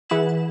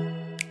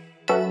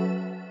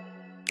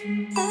Hey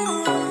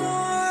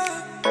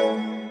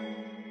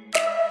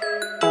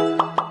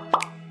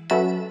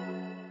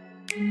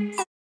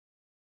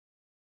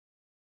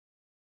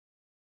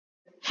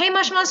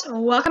Marshmallows,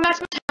 welcome back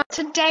to my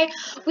channel. Today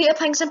we are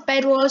playing some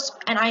Bedwars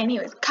and I am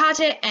here with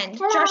Carter and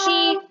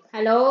Joshie.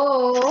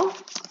 Hello.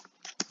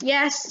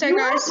 Yes, so you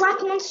guys. You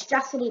like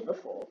monstrosity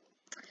before.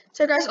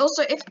 So guys,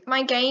 also if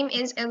my game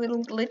is a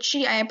little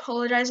glitchy, I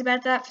apologize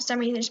about that. For some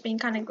reason it's been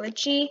kind of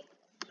glitchy.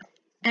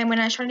 And when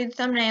I was trying to do the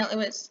thumbnail, it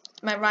was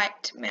my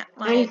right mouse.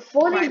 And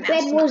for this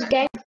Bedwars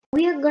game,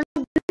 we are going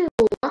to do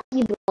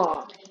Lucky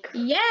Block.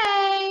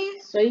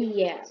 Yay! So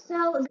yeah.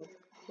 So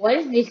why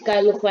does this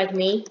guy look like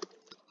me?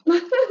 He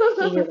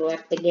just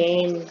left the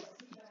game.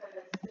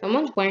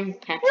 Someone's wearing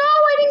patches. No,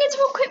 I didn't get to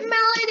equip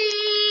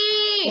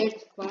Melody!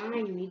 It's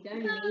fine, you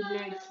don't need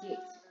no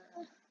kits.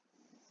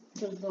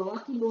 Because the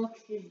Lucky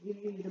Blocks just give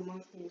you the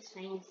most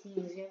insane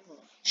things ever.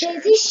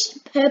 There's this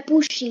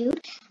purple shield,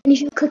 and if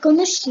you click on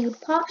the shield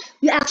part,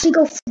 you actually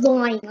go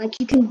flying, like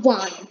you can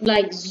run.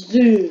 Like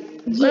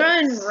zoom.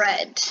 Burn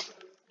red.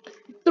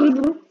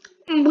 Okay,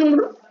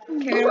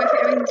 wait for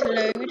everything to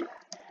load.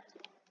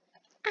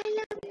 I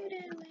love you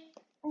that way.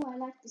 Oh, I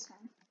like this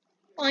one.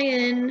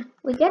 Iron.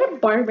 We get a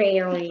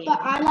barbarian. But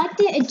I like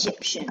the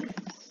Egyptian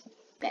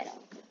better.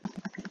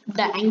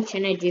 The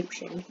ancient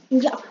Egyptian.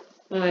 Yeah.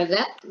 No,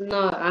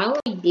 I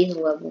like this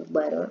level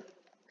better.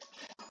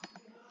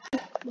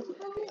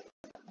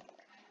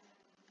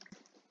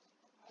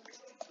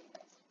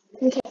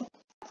 Okay.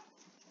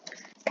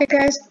 Okay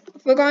guys,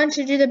 we're going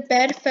to do the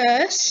bed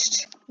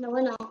first. No,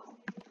 we're not.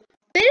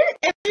 They didn't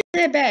ever do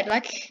their bed,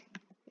 like...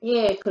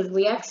 Yeah, because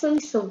we actually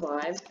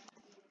survived.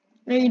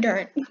 No, you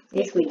don't.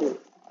 Yes, we do.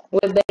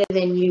 We're better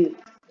than you.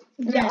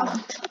 Yeah.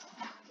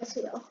 Yes,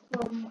 we are.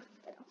 Well,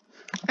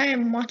 I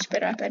am much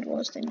better at Bed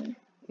Wars than you.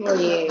 Oh,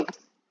 yeah.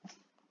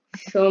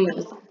 Show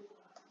me.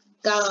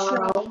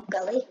 Go.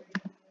 Gully.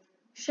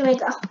 Show me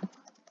go.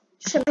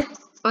 Show me.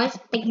 I was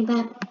thinking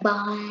about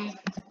boys.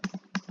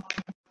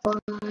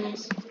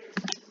 Boys.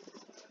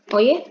 Oh,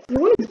 yeah? You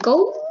want to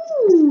go?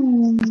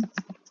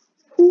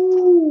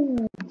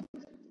 Ooh.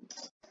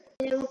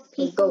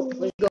 Let's go.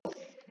 Let's go.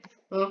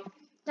 Huh?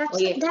 That's, Oh,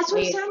 yeah. that's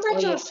what it sounds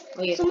like, Josh.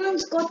 Oh, yeah.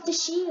 Someone's got the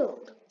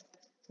shield.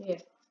 Yeah.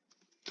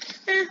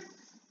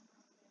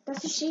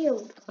 That's a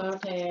shield.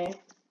 Okay.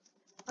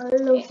 I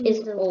love It's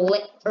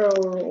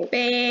you.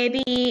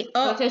 Baby,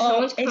 Okay, it's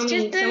someone's just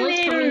coming. a Someone's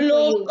coming for little you.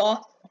 logo.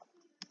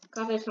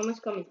 Coffee, someone's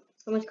coming.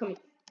 Someone's coming.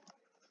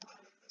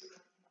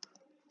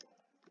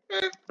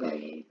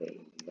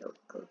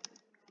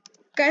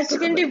 Guys, we're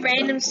going to do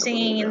random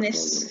singing in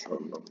this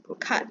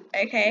cut,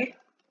 okay?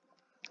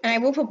 And I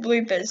will put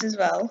bloopers as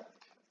well.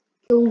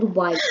 Killed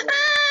by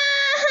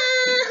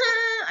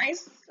I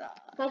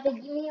suck. Coffee,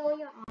 give me all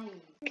your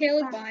iron.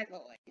 Killed by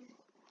boys.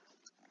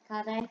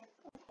 Coffee.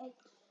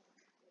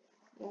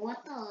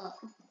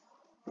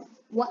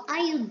 What are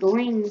you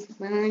doing,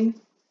 son?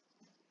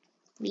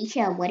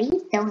 Lica, what are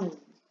you doing?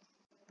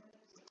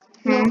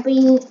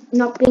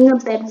 Not being a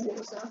bed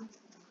warser.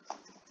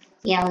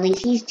 Yeah,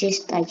 Lica's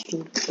just like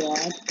she's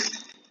dead.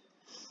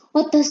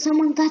 What does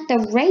someone got the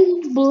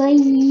rage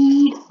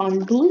blade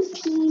on blue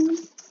team?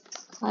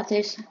 Cut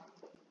this.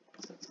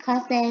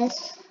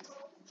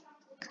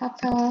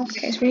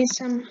 Okay, so we need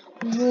some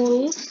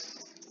wool.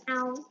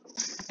 Ow.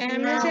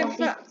 And I'm going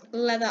to put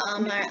leather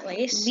armor at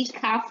least. Be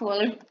careful.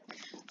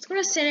 Just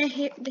going to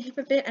center the hip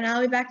a bit and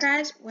I'll be back,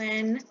 guys,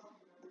 when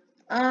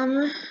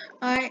I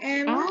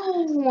am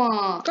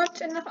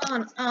got enough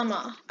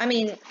armor. I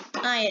mean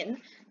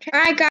iron.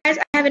 Alright guys,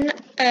 I have a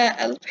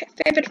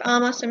fair bit of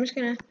armor, so I'm just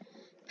going to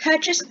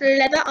purchase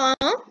leather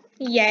armor.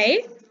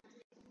 Yay.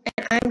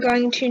 And I'm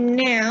going to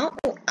now...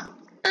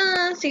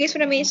 so guess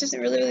what I mean? It's just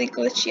really, really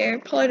glitchy. I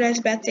apologize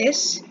about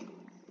this.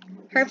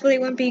 Hopefully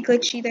it won't be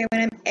glitchy though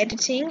when I'm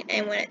editing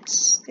and when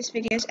this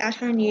video is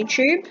out on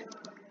YouTube.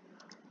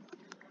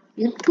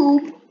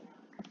 YouTube.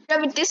 I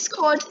have a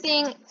Discord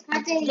thing.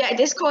 Yeah,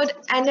 Discord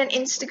and an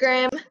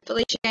Instagram for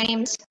Lica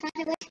Games.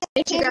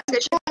 Make sure you guys go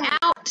check it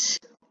out.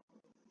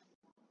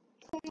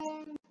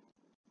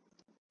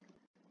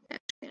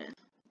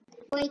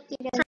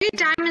 Try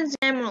diamonds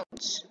and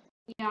emeralds.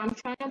 Yeah, I'm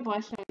trying to buy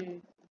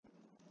some.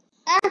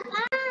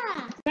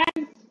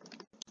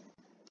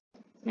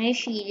 My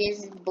sheet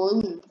is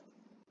blue.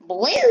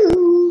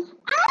 Blue!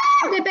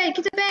 Get to bed,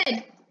 get to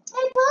bed.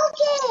 I broke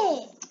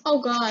it. Oh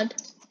god.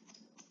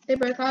 They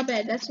broke our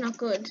bed, that's not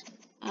good.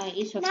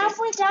 It's okay. Now if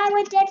we die,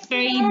 we're dead for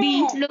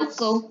Baby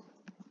Loco.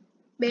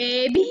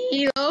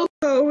 Baby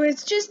loco,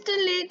 it's just a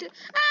little...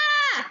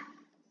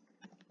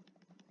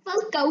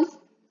 Loco.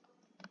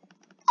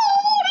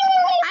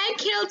 I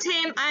killed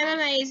him, I'm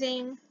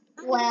amazing.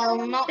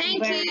 Well, not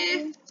Thank very.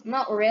 you.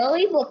 Not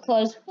really,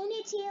 because Who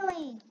needs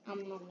healing?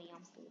 I'm not me,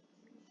 I'm full.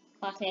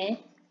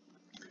 Okay.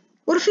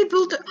 What if we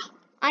built it?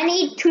 I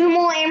need 2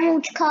 more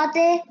emeralds,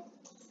 Kate.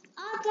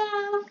 I'll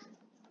go.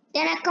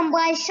 Then I can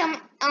buy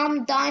some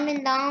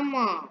diamond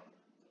armor.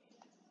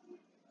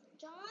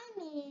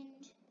 Diamond.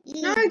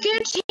 No,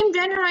 get a team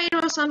generator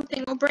or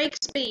something, or break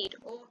speed,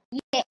 or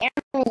Yeah,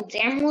 emeralds.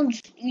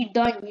 Emeralds you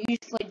don't use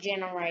for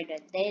generator.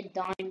 They're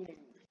diamonds.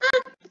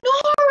 No,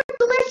 it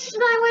glitched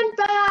and I went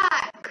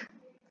back.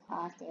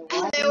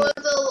 And There was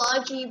a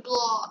lucky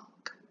block.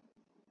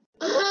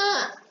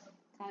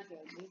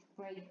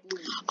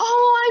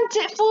 Oh, I'm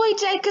fully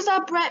dead because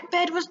our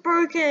bed was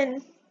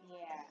broken.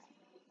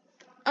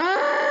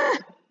 Yeah.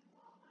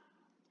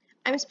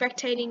 I'm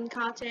spectating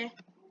Carter.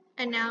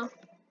 And now,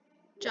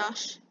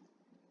 Josh.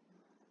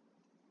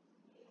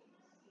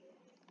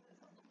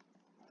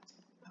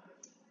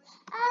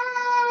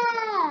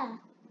 Ah!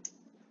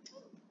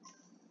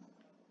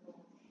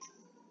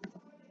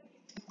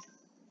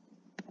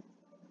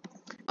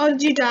 Oh,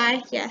 did you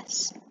die?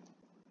 Yes.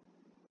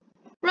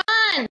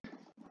 Run!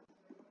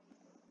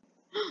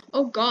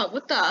 Oh god,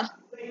 what the?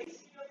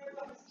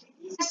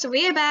 So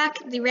we are back.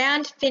 The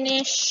round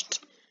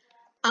finished.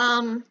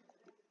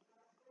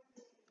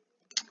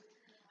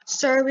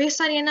 So we're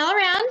starting another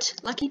round.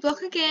 Lucky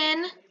block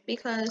again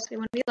because we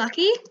want to be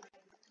lucky.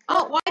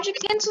 Oh, why'd you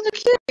cancel the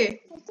queue? I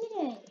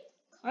didn't.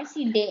 Of course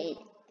you did.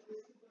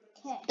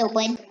 Okay.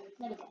 Stupid.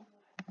 Let it go.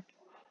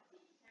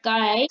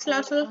 Guys,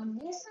 Slaughter.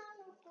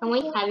 can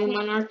we have him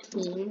on our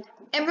team?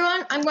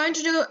 Everyone, I'm going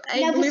to do a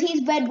No, because blue.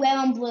 he's red, where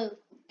I'm blue.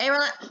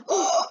 Everyone,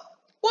 oh,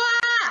 wow!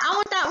 I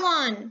want that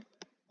one.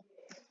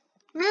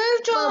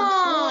 Moved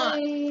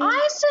on.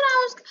 I said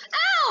I was.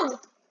 Ow!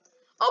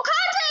 Oh,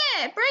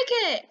 cut it! Break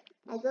it.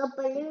 I got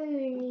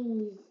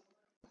balloons.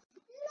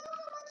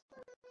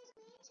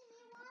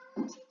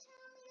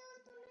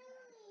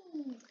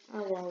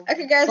 Oh, well.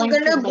 Okay, guys, we're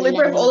gonna do a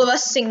blooper of all of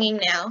us singing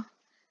now.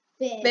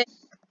 Big.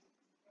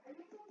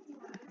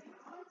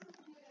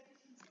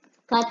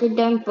 Carter,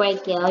 don't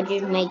break it. I'll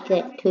just make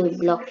it 2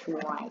 blocks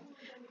wide.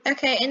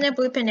 Okay, in the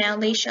blooper now,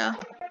 Alicia.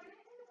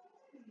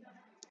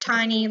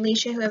 Tiny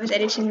Alicia, whoever's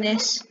editing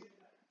this.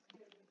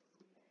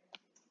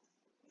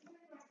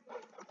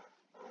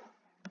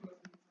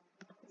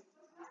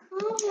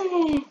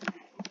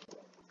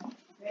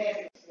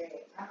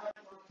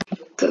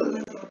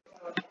 Don't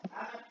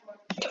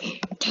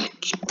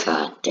touch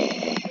Carter.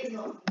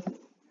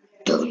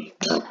 Don't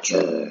touch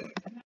her.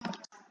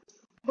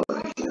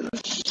 Or you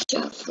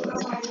suffer.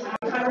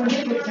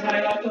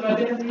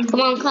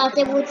 Come on,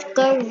 Carter, let's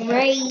go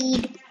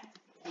raid.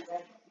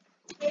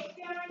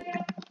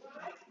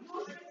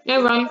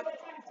 No, run.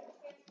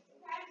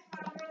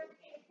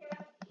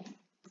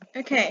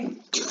 Okay.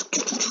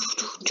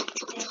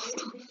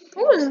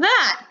 What was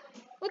that?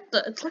 What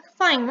the? It's like a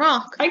flying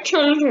rock. I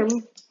killed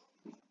him.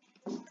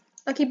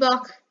 Lucky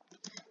block.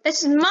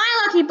 This is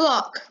my lucky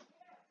block.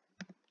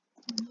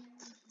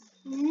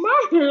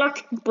 My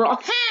lucky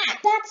block. Ha!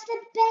 That's the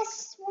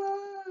best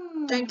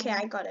one. Don't care,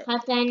 I got it.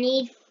 Carter, I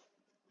need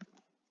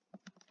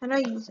How do I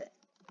use it?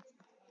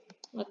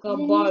 like a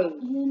bow.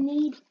 You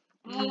need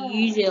You arrows.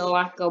 use it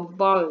like a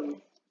bow.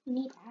 You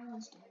need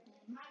arrows, don't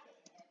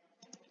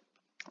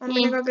I'm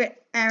gonna go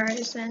get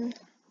arrows then.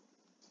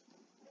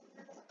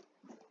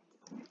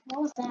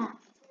 What was that?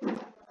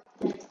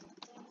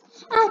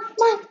 Ah,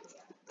 my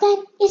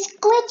thing is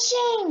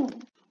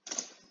glitching.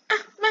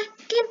 Ah, my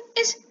game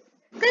is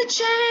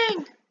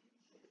glitching.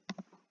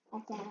 I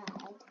died.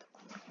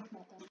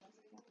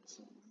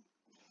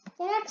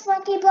 The next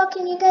lucky block,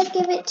 can you guys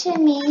give it to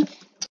me?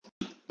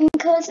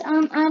 Because I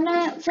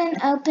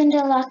haven't opened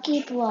a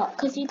lucky block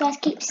because you guys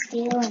keep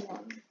stealing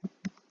them.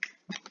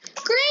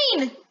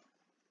 Green.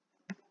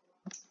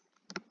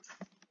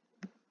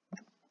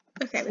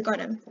 Okay, we got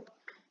him.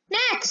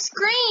 Next,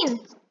 green.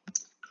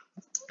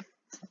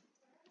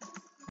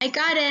 I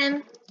got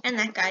him, and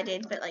that guy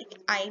did, but like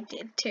I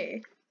did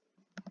too.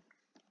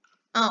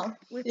 Oh,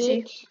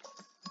 whoopsie. 6,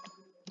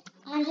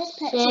 I'm just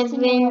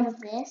purchasing all of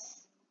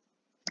this.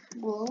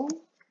 Wool.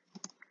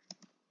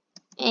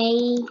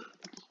 8,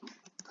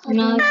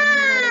 9. Guys,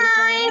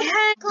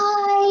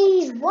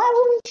 why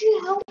wouldn't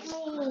you help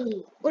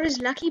me? What is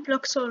lucky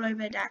blocks all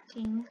over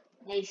acting?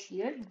 They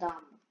should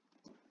dumb.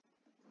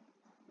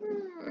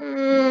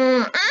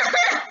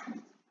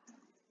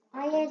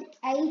 I had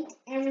 8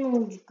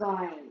 emeralds,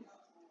 guys.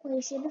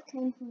 We should have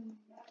come home.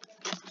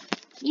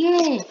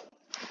 Yeah.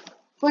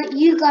 But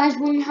you guys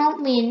wouldn't help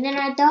me and then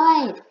I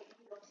died.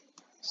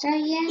 So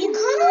yeah. You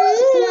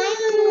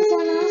can't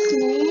blame us,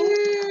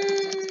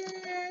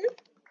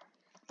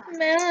 man.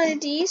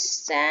 Melody's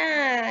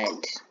sad.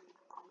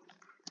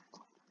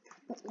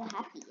 But you're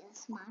happy, you're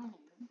smiling.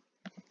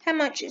 How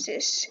much is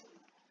this?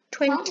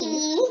 20.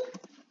 20.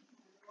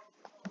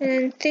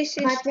 And this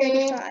is Cut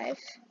 35.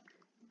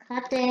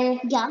 Carter,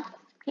 Yeah.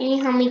 can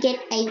you help me get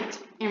 8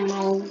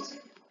 emeralds?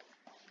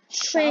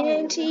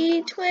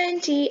 20,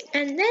 20,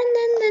 and then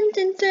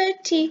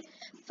 30.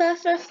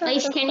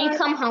 Please, can you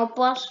come help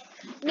us?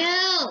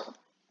 No!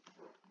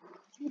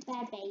 You're a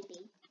bad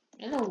baby.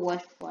 You're the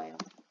worst player.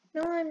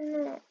 No, I'm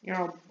not.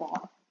 You're a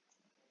bot.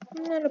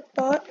 I'm not a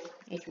bot.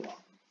 Yes, you are.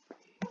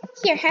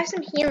 Here, have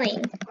some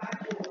healing.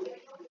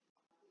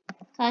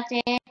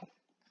 Carter,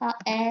 Well,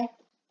 I can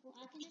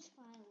just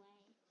fly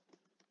away.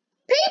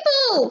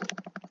 People!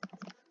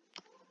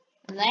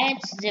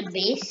 that's the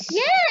best.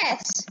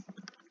 Yes!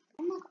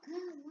 Oh my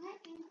god, why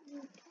aren't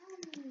you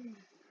coming?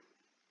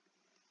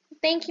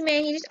 Thank you,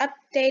 man. He just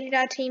updated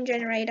our team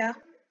generator.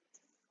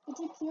 Did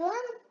you kill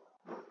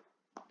him?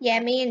 Yeah,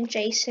 me and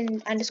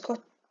Jason underscore.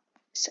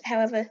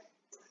 However.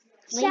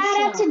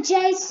 Shout out to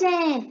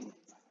Jason.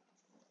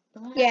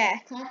 Yeah.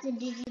 Carter,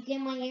 did you get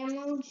my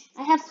emeralds?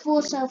 I have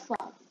 4 so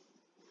far.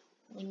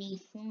 We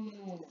need 4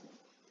 more.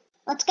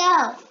 Let's go.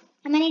 How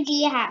many do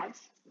you have?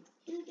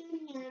 2.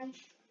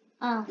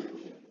 Oh.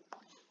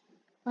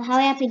 Well,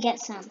 hurry up and get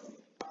some.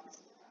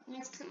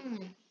 Let's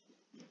come.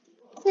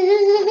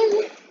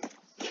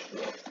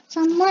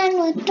 Someone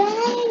with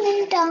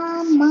diamond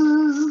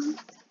armor.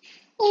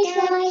 It's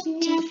like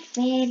That's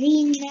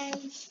very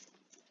nice.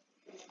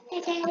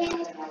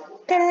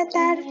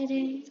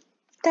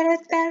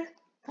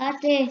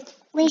 Carter.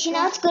 Please, you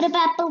know what's good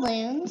about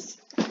balloons?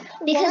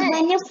 Because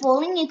when you're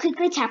falling, you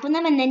quickly tap on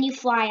them and then you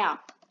fly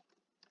up.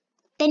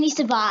 Then you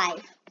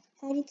survive.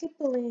 How do you get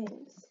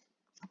balloons?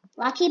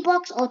 Lucky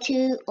blocks or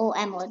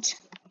emeralds.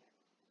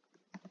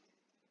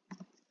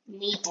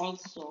 Me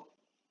also.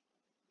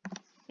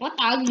 What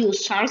are you,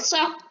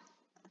 salsa?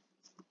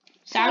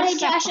 Sorry, Salsa,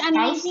 Josh,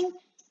 salsa?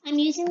 I'm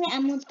using the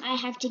emeralds I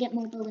have to get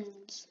more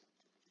balloons.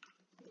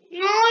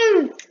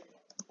 No!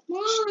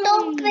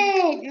 Stop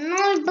it!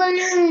 No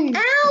balloons!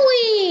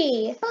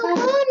 Owie!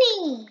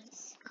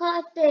 Balloonies!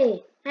 Carter,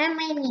 how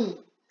many?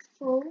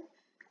 4.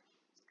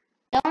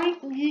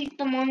 Don't use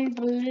them on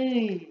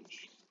balloons.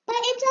 But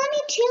it's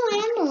only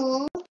 2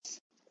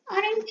 emeralds. I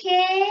don't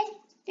care.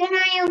 Then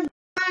I have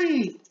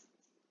 1.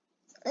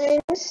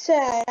 I'm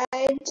sad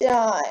I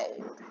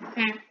died.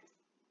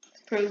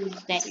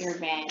 Proves that you're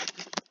bad.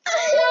 But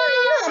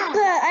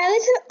I at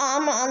least have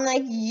armor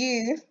unlike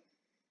you.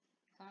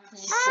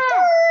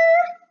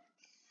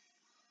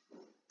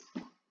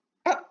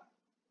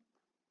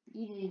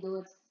 You didn't do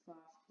it fast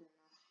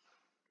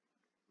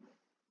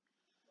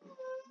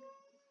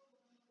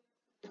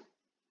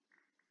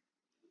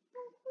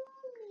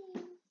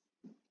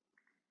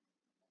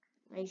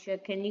enough. Aisha,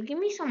 can you give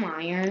me some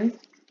iron?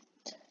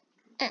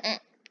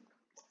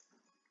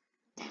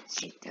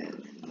 That's it, though.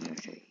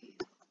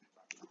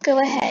 Go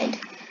ahead.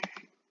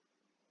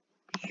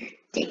 Your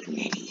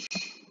dignity.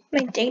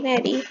 My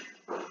dignity.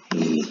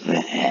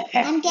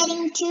 I'm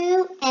getting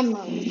 2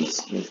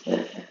 emeralds.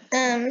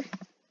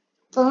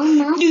 For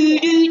my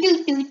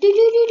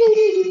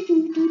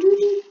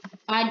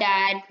I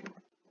died.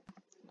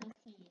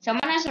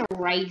 Someone has a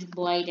rage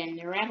blade and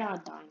they're out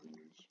of diamonds.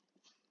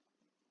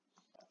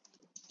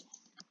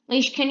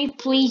 Leash, can you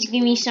please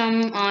give me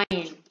some iron?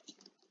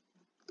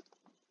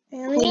 I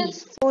only have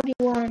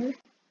 41.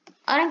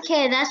 I don't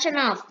care, that's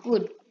enough.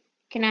 Good.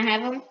 Can I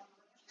have them?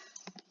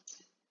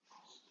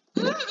 I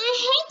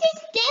hate this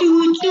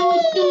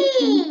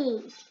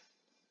devil.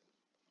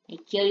 I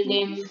killed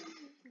them.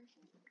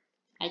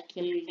 I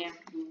killed them.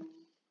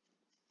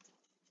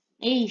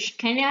 Leash,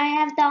 can I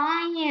have the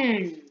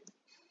iron?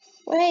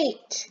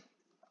 Wait.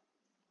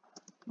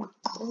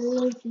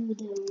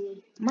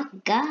 My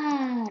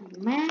God,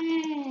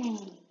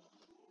 man.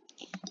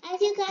 As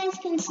you guys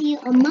can see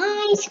on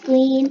my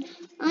screen,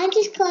 I'm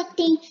just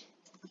collecting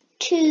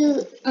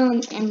 2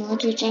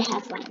 emeralds, which I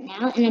have right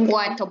now, and I'm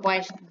What a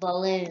waste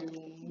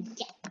balloon.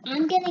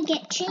 I'm gonna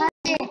get 2.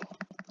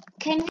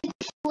 Can you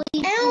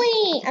please?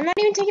 Owie! I'm not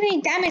even taking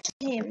any damage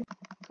to him.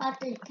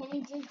 Carter, can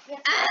you just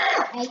get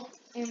 8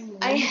 emeralds?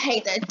 I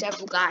hate that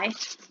devil guy.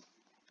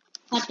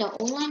 Carter,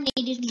 all I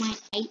need is my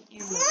 8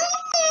 emeralds.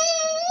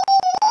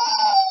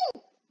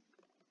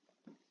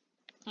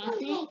 I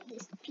hate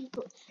these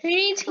people. Who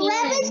needs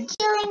Whoever's healing?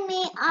 killing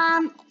me,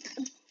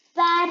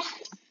 bad,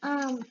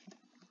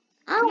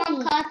 Come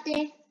on,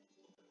 Carter.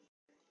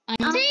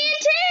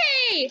 TNT!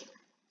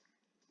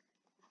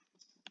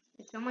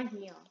 There's someone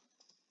here.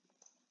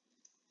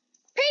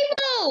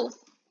 People!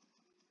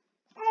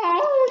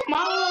 Oh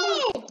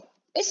my!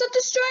 It's not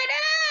destroyed!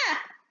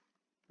 Ah!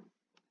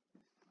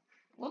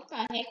 What the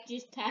heck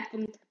just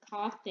happened to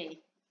Carter?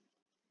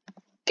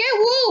 Get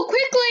wool,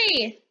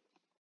 quickly!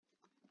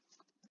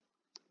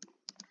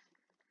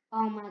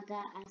 Oh my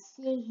God, I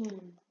see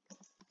him.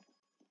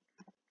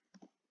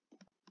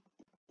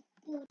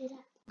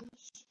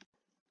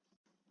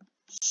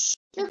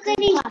 Look at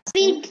his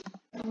big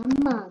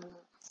Among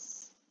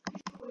Us.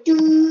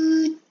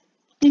 Dun,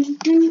 dun,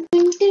 dun,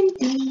 dun, dun,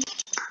 dun.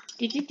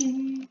 Dun, dun,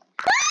 dun.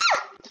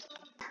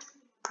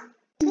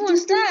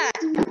 What's that?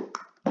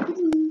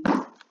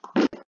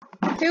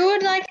 Who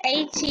would like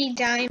 80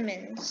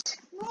 diamonds?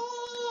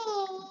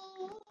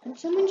 Can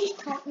someone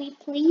just help me,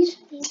 please?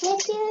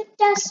 If you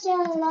dust a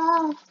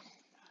love,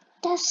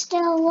 dust a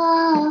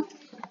love,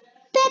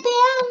 baby,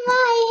 I'm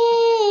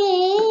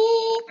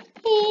right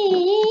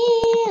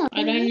here.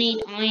 I don't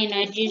need iron,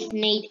 I just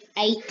need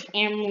 8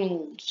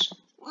 emeralds.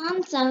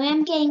 I'm sorry,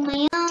 I'm getting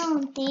my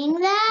own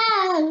things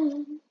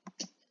out.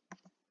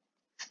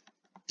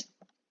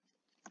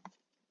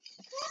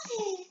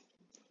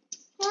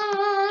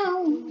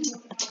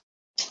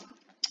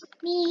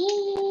 Me,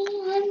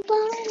 I'm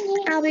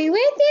burning. I'll be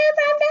with you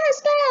from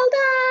dusk till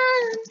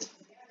dawn.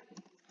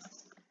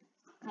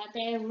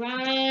 Carter,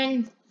 run!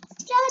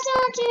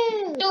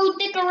 Joshie. Too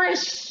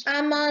Icarus!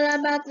 I'm all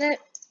about that.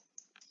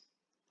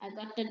 I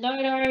got the dodo.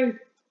 Can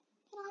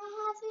I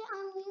have it?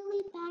 I'm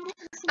really bad at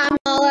this. I'm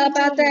all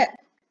about that.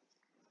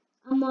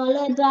 I'm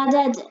all about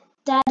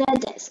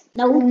that.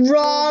 No.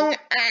 Wrong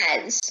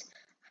as.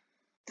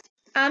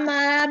 I'm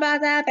all about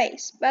that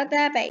bass,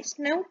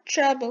 no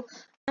trouble.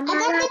 I'm all I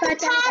got the about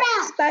that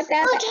bass,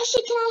 potato. Oh,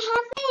 Joshie, can I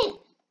have it?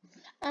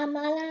 I'm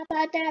all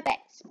about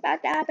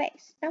that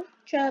bass, no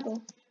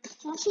trouble.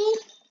 Joshie?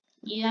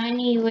 You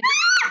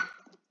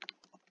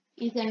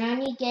can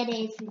only get it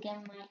if you get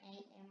my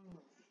 8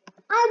 emeralds.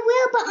 I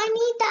will, but I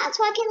need that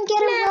so I can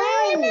get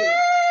away. Never.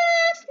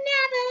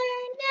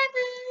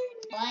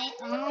 Buy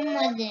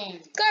armor then.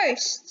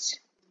 Ghosts.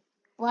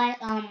 Buy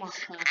armor.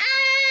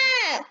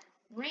 Ah!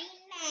 Right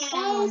They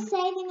now. are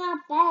saving our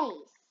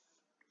base.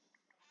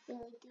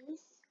 Silly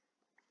goose.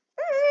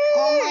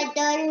 Oh, my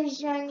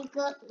daughter's only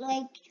got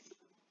like.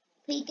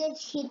 He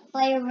gets hit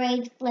by a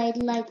rage blade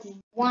like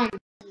once,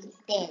 he's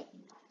dead.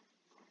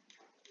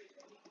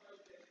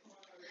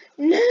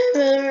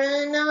 Never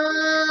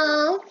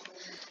enough.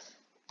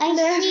 I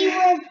see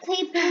where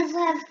people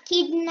have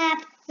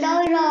kidnapped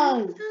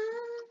Dodo.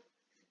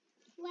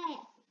 Where?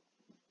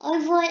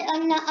 Over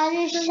on the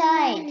other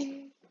side.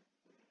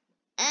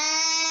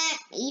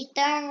 He's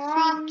throwing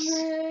rocks.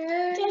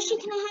 Joshie,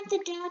 can I have the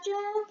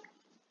dodo?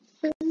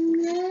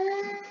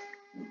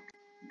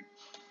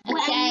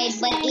 Okay,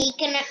 but he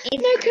can.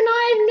 No, can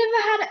I?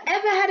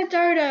 I've never had a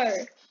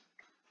dodo.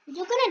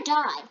 You're gonna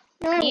die.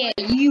 No, I Yeah,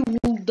 you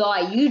will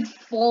die. You'd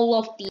fall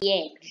off the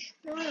edge.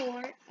 won't. No, I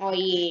won't. Oh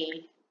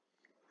yeah.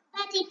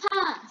 Letty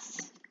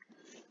pass.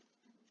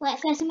 Wait,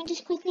 first let me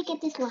just quickly get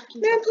this lucky.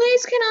 No,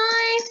 please, can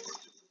I?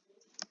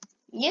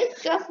 You're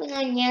dropping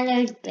on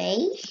Yellow's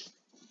base?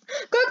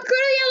 Go to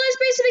Yellow's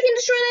base so we can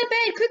destroy their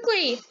bed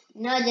quickly.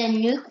 No, the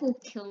nuke will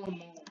kill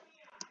them all.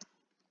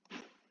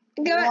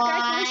 Go, guys,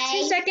 Why?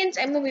 give us 2 seconds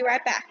and we'll be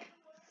right back.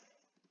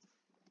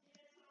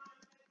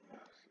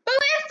 But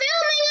we're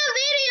filming a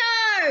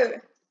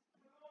video!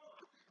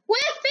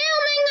 We're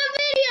filming a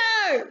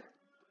video!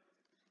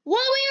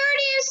 Well, we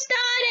already have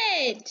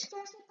started!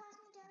 Joshie, pass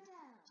me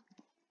dodo.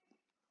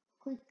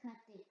 Quick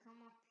cut it, come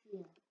up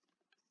here.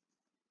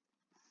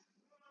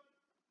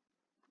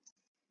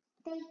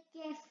 Take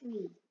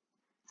Jeffrey.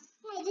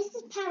 Hey, this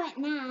is parrot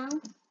now.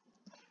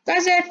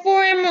 Guys, I have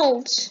 4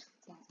 emeralds.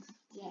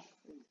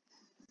 Jeffrey.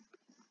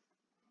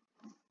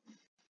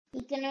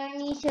 He can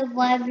only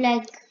survive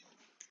like.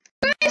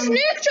 Guys,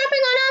 nuke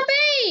dropping on our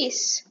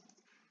base!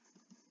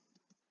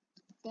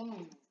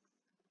 Damn.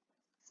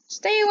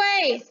 Stay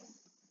away.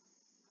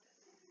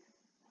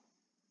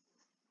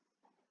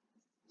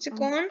 Is it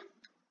gone?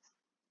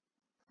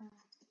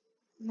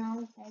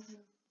 No, it hasn't.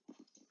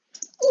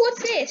 Oh,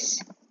 what's this?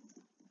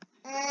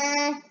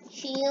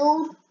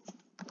 Shield.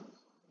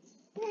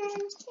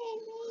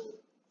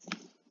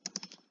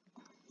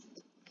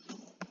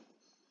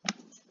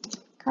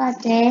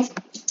 Cut it.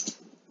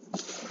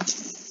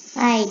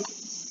 Hide.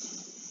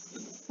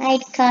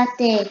 Hide, cut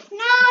it. No,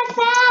 I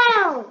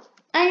fell.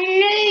 I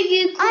knew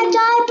you could. I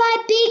died by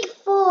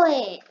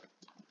Bigfoot.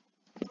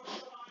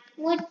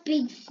 What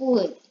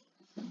Bigfoot?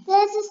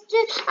 There's a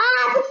the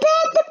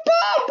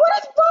bed. What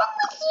is wrong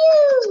with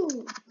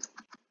you?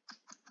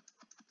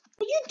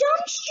 Are you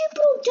dumb, stupid,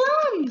 or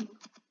dumb?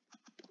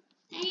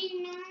 I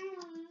know.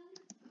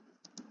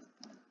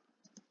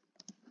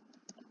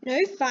 No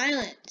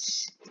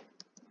violence.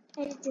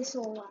 Edit this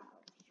all out.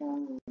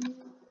 I'm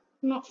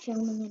not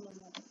filming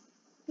anymore.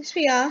 Yes,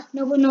 we are.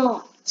 No, we're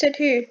not. Said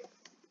who?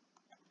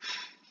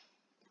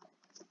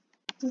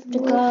 We have to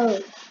go.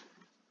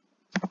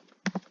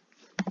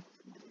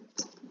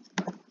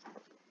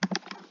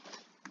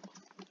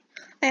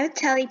 I have a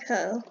tally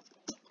pearl.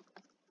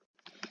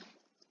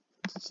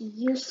 It's a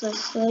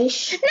useless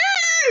fish.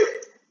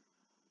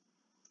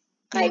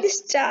 No! I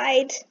just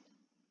died.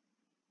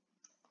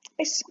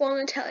 I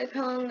spawned a tally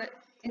pearl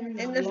in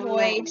the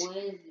void.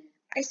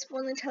 I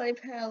spawned the tally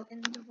pearl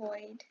in the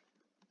void.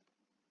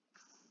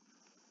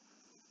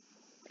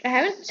 I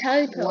haven't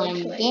tally pearl One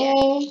into it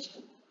day.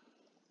 yet,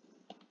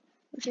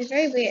 which is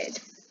very weird.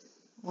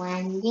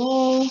 One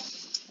day.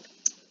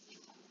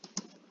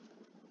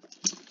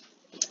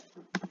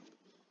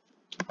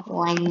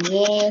 One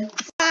day.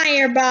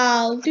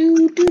 Fireball.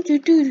 Do do do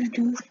do do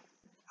do.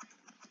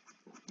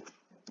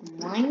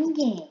 One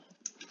day.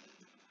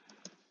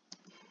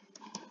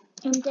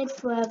 I'm dead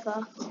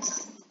forever.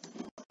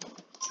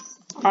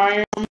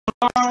 I am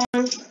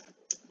alive.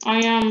 I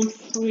am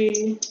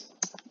free.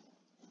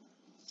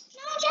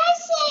 No,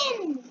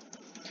 Jason!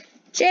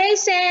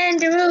 Jason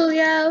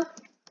Derulo.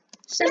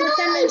 Some No,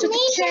 defendants with me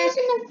the check.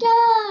 Jason have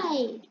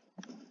died.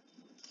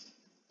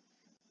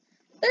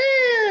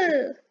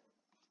 Ooh.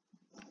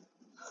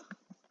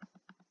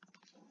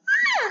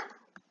 Ah!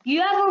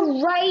 You have a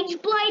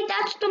rage blade?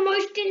 That's the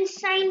most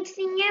insane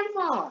thing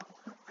ever.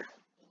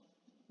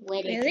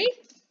 Wait, Really?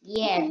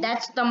 Yeah,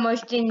 that's the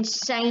most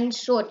insane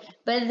sword.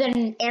 Better than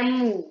an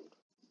emerald.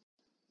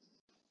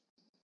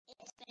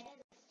 It's better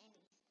than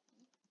anything.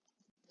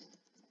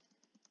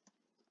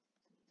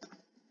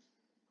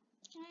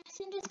 Can I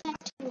send us back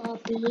to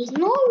lobby?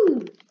 No.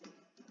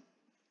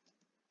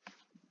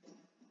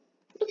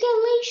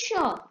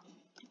 Alicia.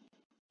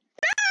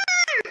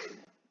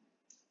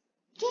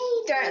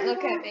 Jade Don't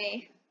look Hammer. at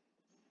me.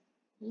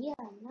 Yeah,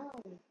 no.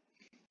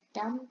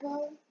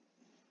 Dumbo.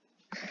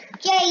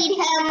 Jade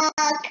Hammer,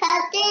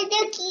 Captain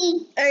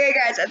Ducky. Okay,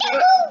 guys. I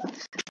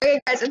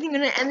think I'm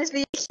gonna end this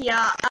video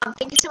here.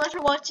 Thank you so much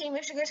for watching.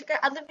 Make sure you go check out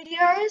other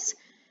videos.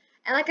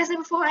 And like I said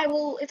before, I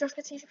will, if Josh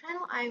gets a YouTube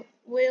channel, I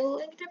will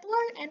link it down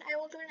below, and I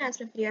will do an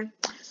announcement video.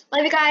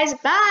 Love you guys.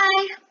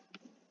 Bye.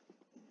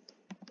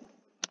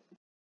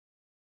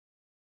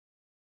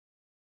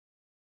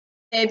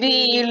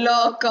 Baby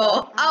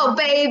loco. Oh,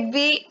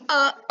 baby.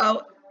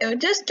 Oh. You're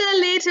just a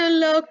little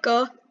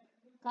loco.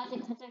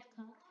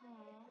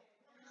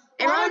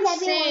 Everyone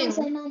sing.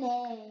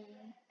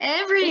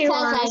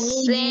 Everyone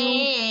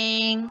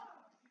sing.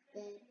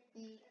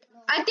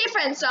 A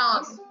different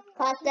song.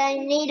 Cause I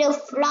need to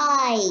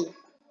fly.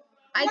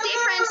 A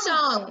different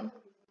song.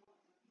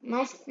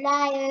 Must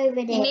fly over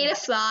there. You need to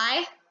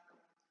fly.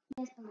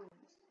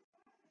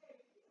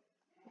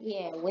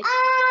 Yeah, which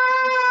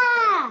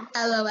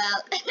LOL.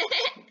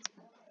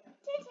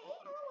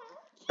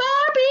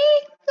 Barbie,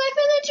 life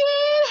in the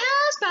dream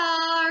house,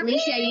 Barbie.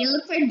 Alicia, you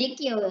look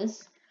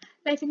ridiculous.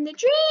 Life in the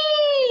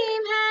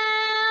dream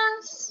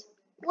house.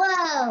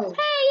 Whoa.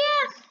 Hey,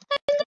 yeah.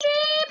 Life in the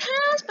dream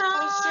house,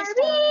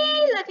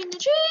 Barbie. Life in the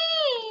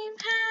dream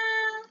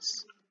house.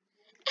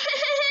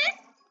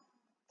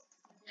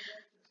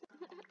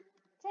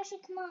 Joshie,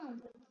 come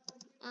on.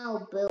 Oh,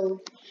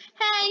 boo.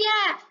 Hey,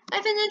 yeah.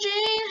 Life in the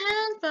dream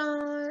house,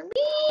 Barbie.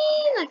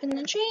 Life in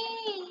the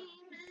dream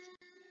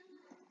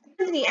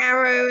house. The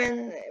arrow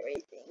and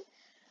everything.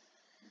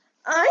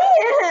 I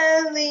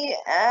have the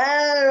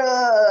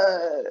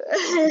arrow.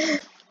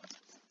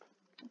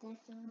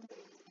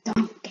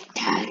 Don't get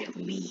tired of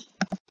me.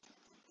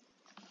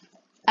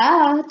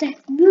 Oh,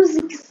 that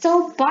music is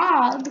so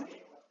bad.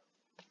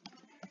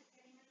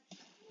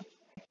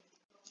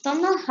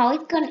 Don't know how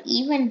it can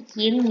even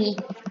hear me.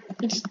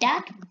 It's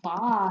that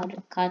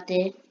bad, Kate.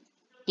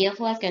 Do you have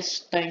like a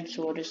stone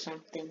sword or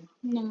something?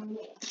 No.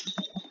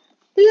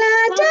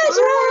 They're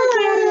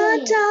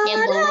balloons.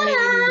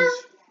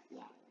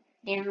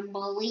 They're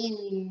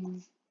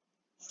balloons.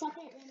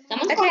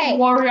 Someone's got a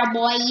water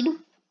blade.